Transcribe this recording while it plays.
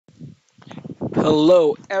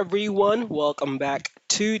Hello everyone, welcome back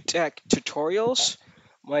to Tech Tutorials.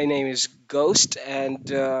 My name is Ghost and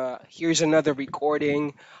here's another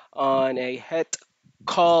recording on a hit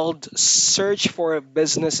called Search for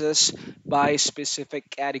Businesses by Specific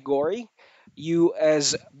Category, you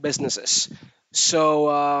as businesses.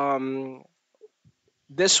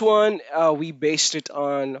 This one, we based it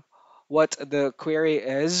on what the query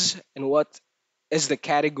is and what is the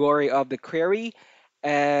category of the query,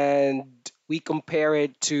 and we compare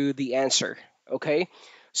it to the answer. Okay,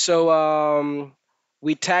 so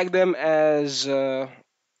we tag them as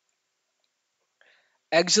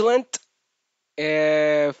excellent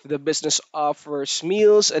if the business offers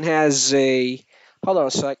meals and has a hold on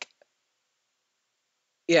a sec.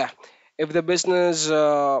 Yeah, if the business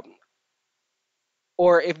or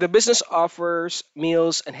if the business offers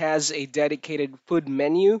meals and has a dedicated food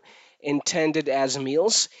menu intended as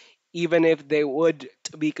meals, even if they would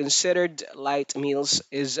be considered light meals,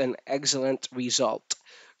 is an excellent result.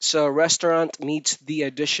 So, restaurant meets the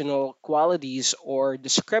additional qualities or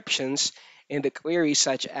descriptions in the query,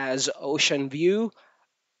 such as ocean view,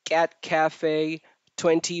 cat cafe,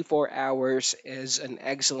 24 hours is an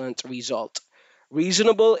excellent result.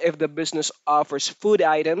 Reasonable if the business offers food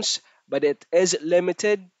items, but it is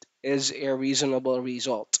limited is a reasonable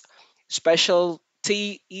result.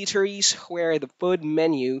 Specialty eateries where the food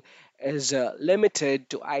menu is limited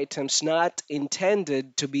to items not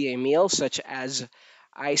intended to be a meal, such as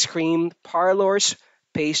ice cream parlors,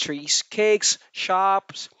 pastries, cakes,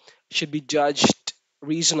 shops, should be judged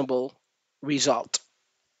reasonable result.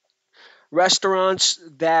 Restaurants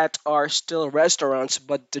that are still restaurants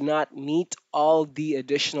but do not meet all the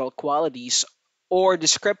additional qualities or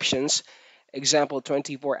descriptions. Example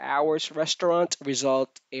 24 hours restaurant, result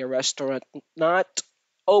a restaurant not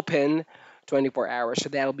open 24 hours, so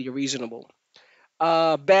that'll be reasonable.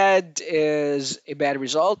 Bad is a bad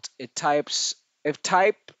result. It types if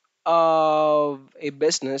type of a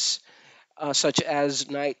business such as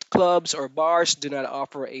nightclubs or bars do not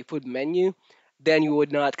offer a food menu, then you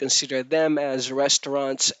would not consider them as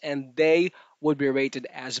restaurants and they would be rated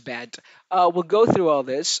as bad. We'll go through all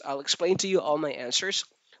this. I'll explain to you all my answers,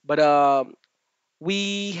 but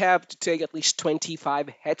we have to take at least 25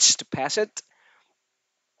 hits to pass it.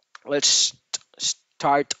 Let's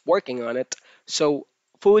start working on it. So,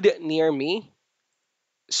 food near me.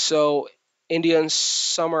 So, Indian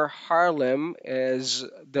Summer Harlem is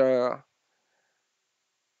the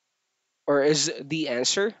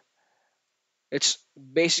answer. It's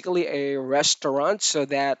basically a restaurant, so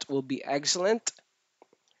that will be excellent.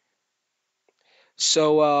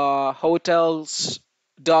 So, hotels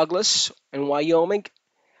Douglas in Wyoming,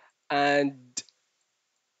 and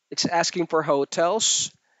it's asking for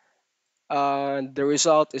hotels. The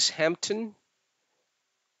result is Hampton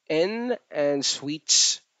Inn and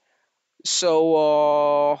Suites.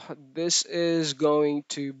 So, this is going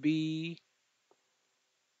to be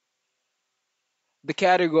the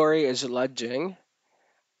category is lodging.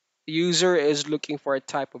 User is looking for a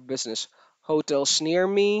type of business. Hotels near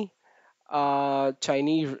me.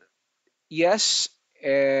 Chinese, yes.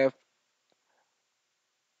 If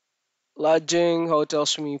lodging, hotel,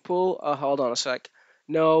 swimming pool. Hold on a sec.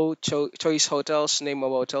 No, choice hotels, name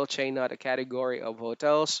of hotel chain, not a category of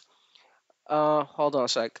hotels. Hold on a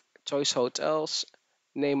sec. Choice hotels,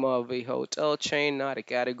 name of a hotel chain, not a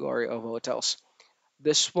category of hotels.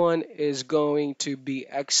 This one is going to be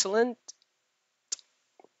excellent.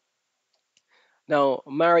 Now,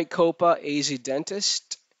 Maricopa AZ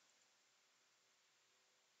Dentist.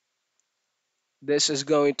 This is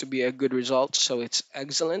going to be a good result, so it's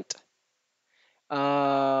excellent.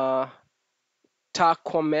 Uh,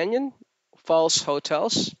 Taquamenon Falls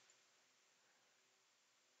Hotels.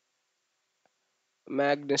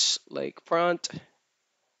 Magnus Lakefront,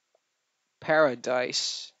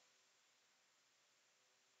 Paradise.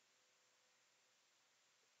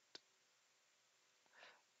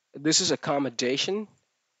 This is accommodation.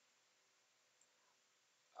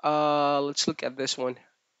 Let's look at this one.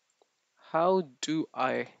 How do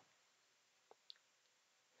I?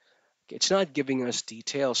 Okay, it's not giving us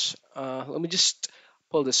details. Let me just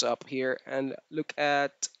pull this up here and look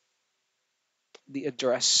at the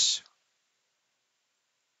address.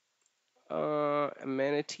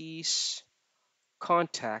 Amenities,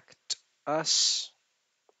 contact us.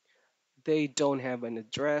 They don't have an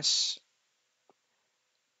address.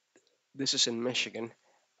 This is in Michigan.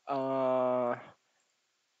 Uh,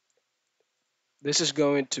 this is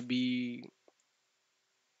going to be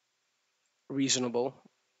reasonable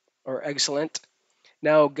or excellent.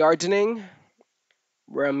 Now, gardening,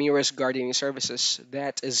 Ramirez Gardening Services.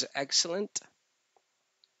 That is excellent.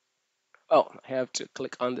 Oh, I have to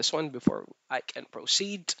click on this one before I can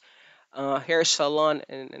proceed. Hair salon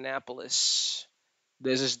in Annapolis.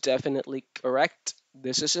 This is definitely correct.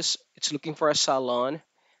 It's looking for a salon.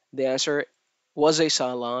 The answer was a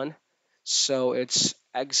salon, so it's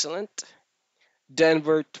excellent.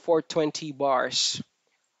 Denver 420 bars.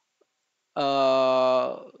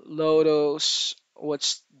 Lodos.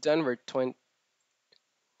 What's Denver 20?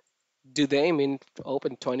 Do they mean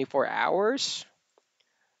open 24 hours?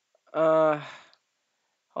 Uh,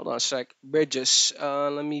 Hold on a sec. Bridges.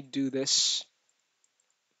 Let me do this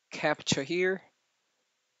captcha here.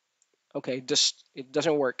 Okay, just it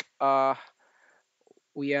doesn't work.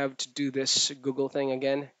 We have to do this Google thing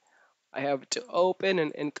again. I have to open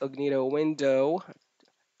an incognito window,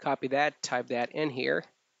 copy that, type that in here.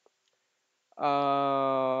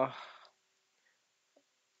 Uh,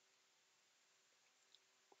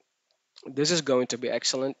 this is going to be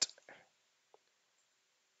excellent.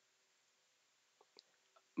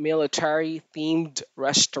 Military themed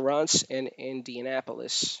restaurants in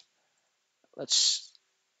Indianapolis. Let's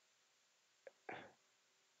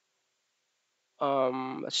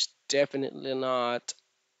that's definitely not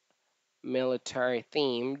military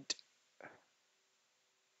themed.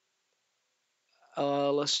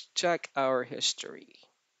 Let's check our history.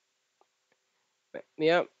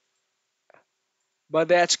 Yeah, but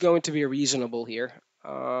that's going to be reasonable here.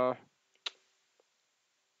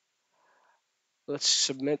 Let's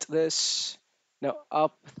submit this. Now,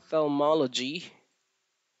 ophthalmology.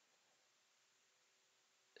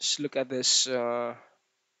 Let's look at this.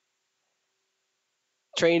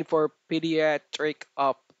 Trained for pediatric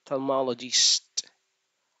ophthalmologist.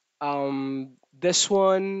 This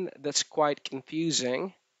one, that's quite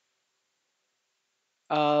confusing.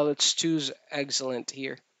 Let's choose excellent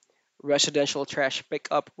here. Residential trash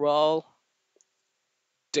pickup role.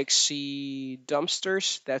 Dixie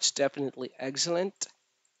dumpsters. That's definitely excellent.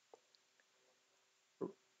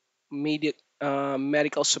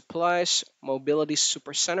 Medical supplies. Mobility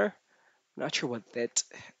supercenter. Not sure what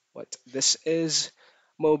this is.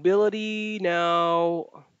 Mobility now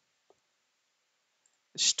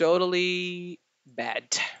is totally bad.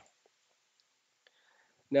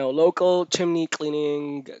 Now local chimney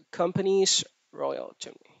cleaning companies, Royal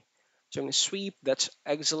Chimney Sweep, that's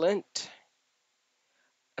excellent.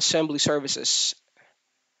 Assembly services.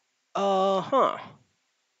 Uh-huh.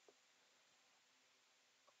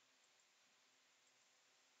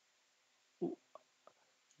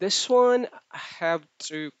 This one I have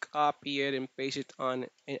to copy it and paste it on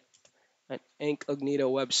an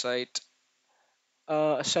incognito website.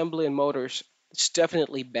 Assembly and motors. It's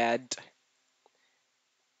definitely bad.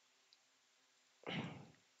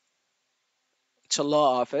 It's a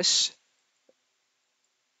law office.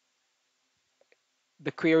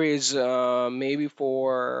 The query is maybe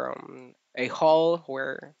for a hall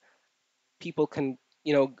where people can,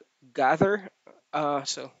 gather.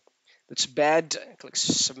 So that's bad. Click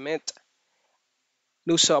submit.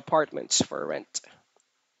 Nusa apartments for rent.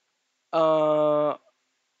 Uh,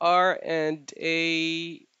 R and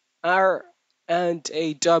A R and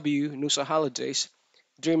A W Nusa holidays.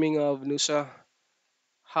 Dreaming of Nusa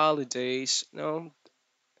holidays. No,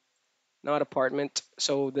 not apartment.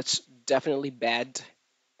 So that's definitely bad.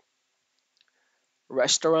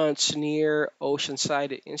 Restaurants near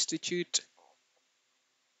Oceanside Institute.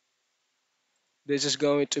 This is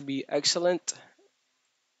going to be excellent.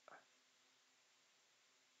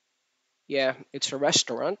 Yeah, it's a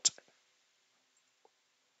restaurant.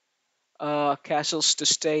 Castles to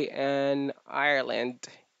stay in Ireland.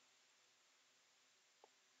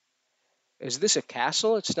 Is this a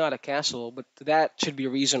castle? It's not a castle, but that should be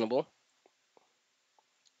reasonable.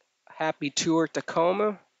 Happy Tour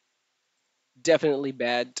Tacoma. Definitely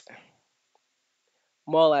bad.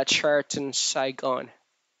 Mall at Sheraton Saigon.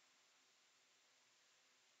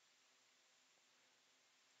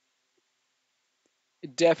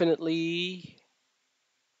 Definitely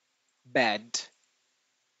bad.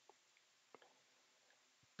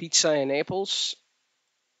 Pizza in Naples.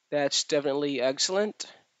 That's definitely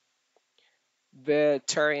excellent.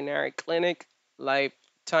 Veterinary Clinic.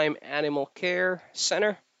 Lifetime Animal Care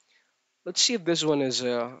Center. Let's see if this one is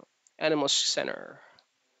a animal center.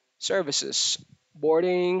 Services.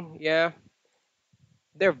 Boarding. Yeah,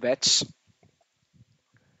 they're vets.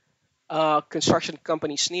 Construction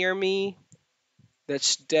companies near me.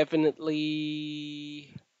 That's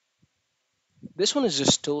definitely. This one is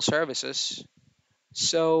just tool services.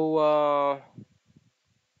 So,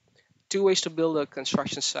 two ways to build a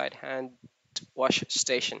construction site hand wash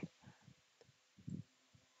station.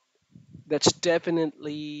 That's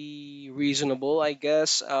definitely reasonable, I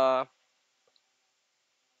guess.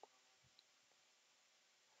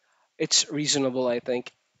 It's reasonable, I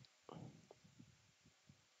think.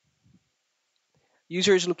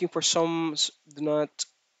 Users looking for do not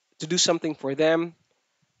to do something for them.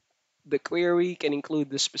 The query can include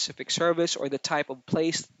the specific service or the type of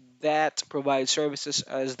place that provides services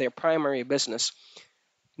as their primary business.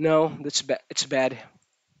 No, it's bad.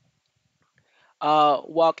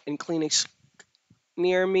 Walk-in clinics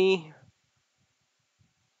near me.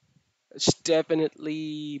 It's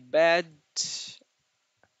definitely bad.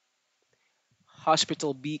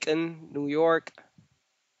 Hospital Beacon, New York.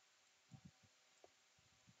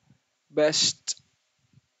 Best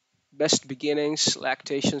best beginnings,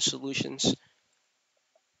 lactation solutions.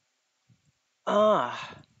 Ah,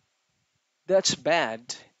 that's bad.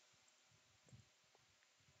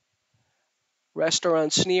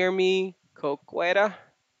 Restaurants near me, Coqueta.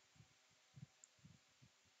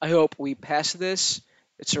 I hope we pass this.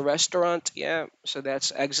 It's a restaurant, yeah, so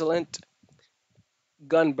that's excellent.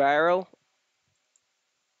 Gun barrel,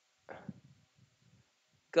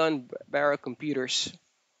 barrel computers.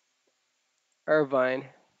 Irvine.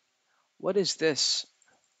 What is this?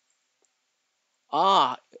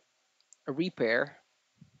 Ah, a repair.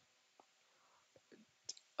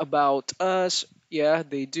 About us. Yeah,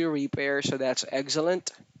 they do repair, so that's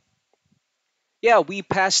excellent. Yeah, we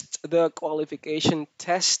passed the qualification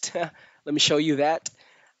test. Let me show you that.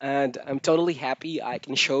 And I'm totally happy I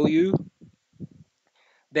can show you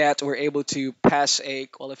that we're able to pass a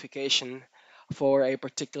qualification for a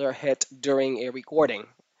particular hit during a recording.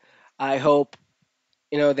 I hope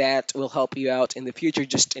that will help you out in the future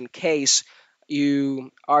just in case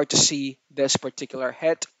you are to see this particular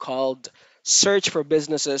hit called search for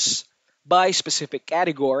businesses by specific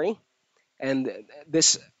category, and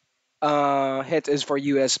this hit is for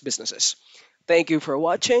US businesses. Thank you for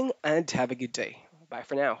watching and have a good day. Bye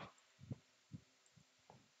for now.